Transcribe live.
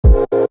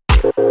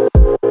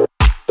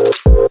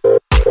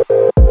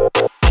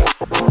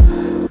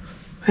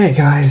Hey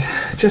guys,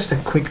 just a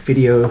quick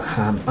video,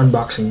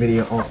 unboxing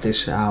video of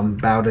this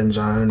Bowden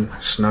Zone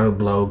snow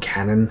blow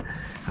cannon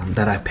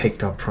that I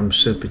picked up from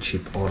Super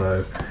Cheap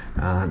Auto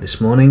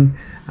this morning.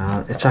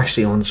 It's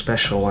actually on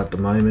special at the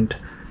moment.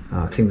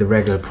 I think the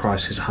regular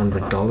price is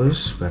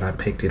 $100, but I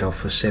picked it up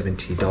for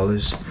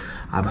 $70.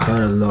 I've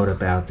heard a lot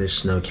about this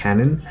snow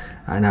cannon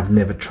and I've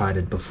never tried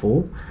it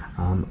before.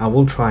 I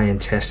will try and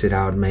test it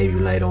out maybe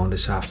later on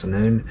this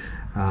afternoon,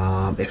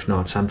 if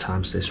not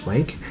sometimes this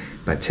week.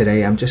 But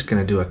today I'm just going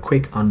to do a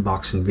quick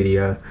unboxing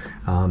video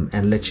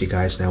and let you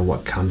guys know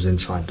what comes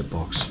inside the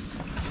box.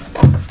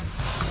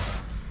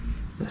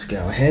 Let's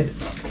go ahead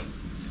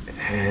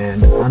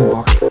and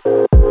unbox.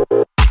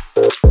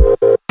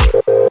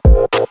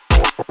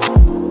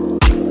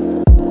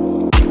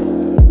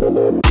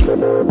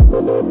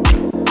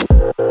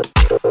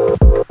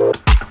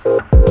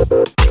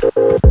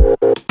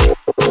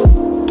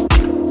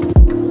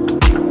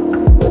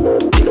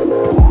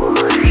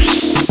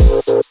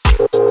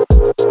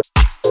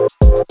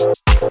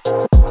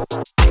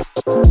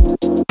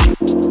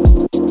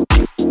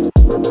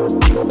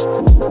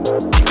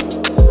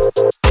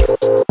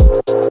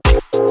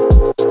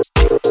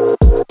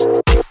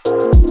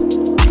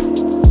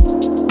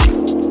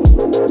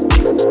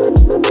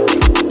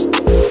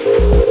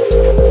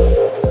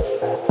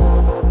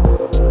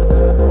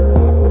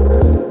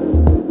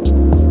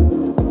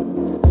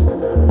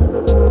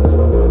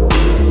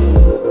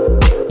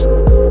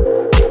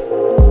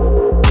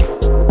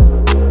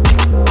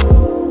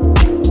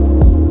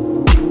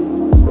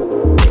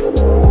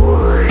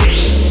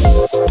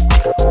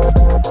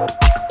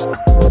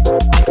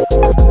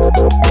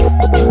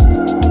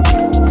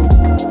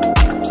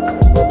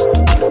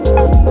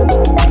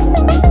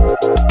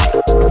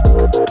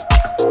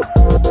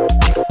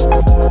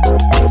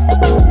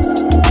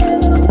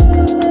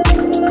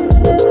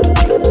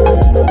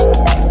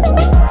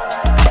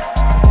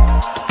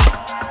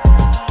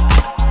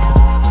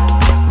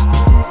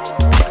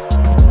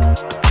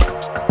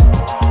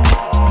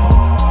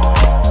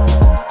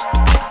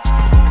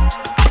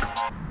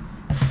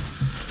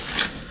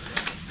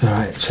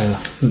 Alright, so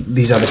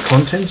these are the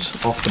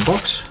contents of the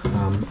box.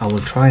 I will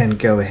try and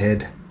go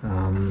ahead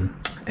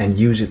and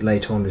use it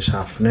later on this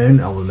afternoon.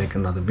 I will make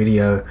another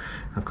video.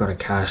 I've got a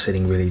car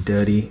sitting really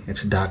dirty.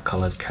 It's a dark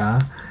colored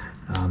car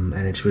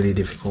and it's really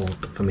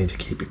difficult for me to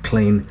keep it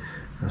clean.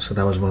 So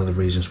that was one of the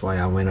reasons why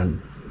I went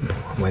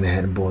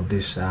ahead and bought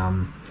this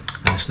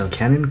snow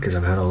cannon, because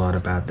I've heard a lot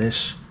about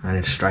this and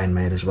it's Australian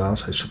made as well,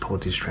 so I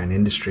support the Australian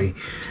industry,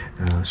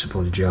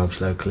 support the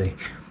jobs locally.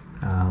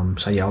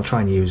 So yeah, I'll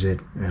try and use it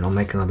and I'll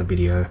make another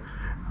video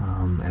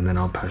and then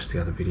I'll post the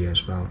other video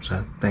as well.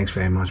 So thanks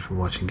very much for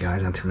watching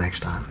guys. Until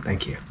next time,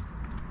 thank you.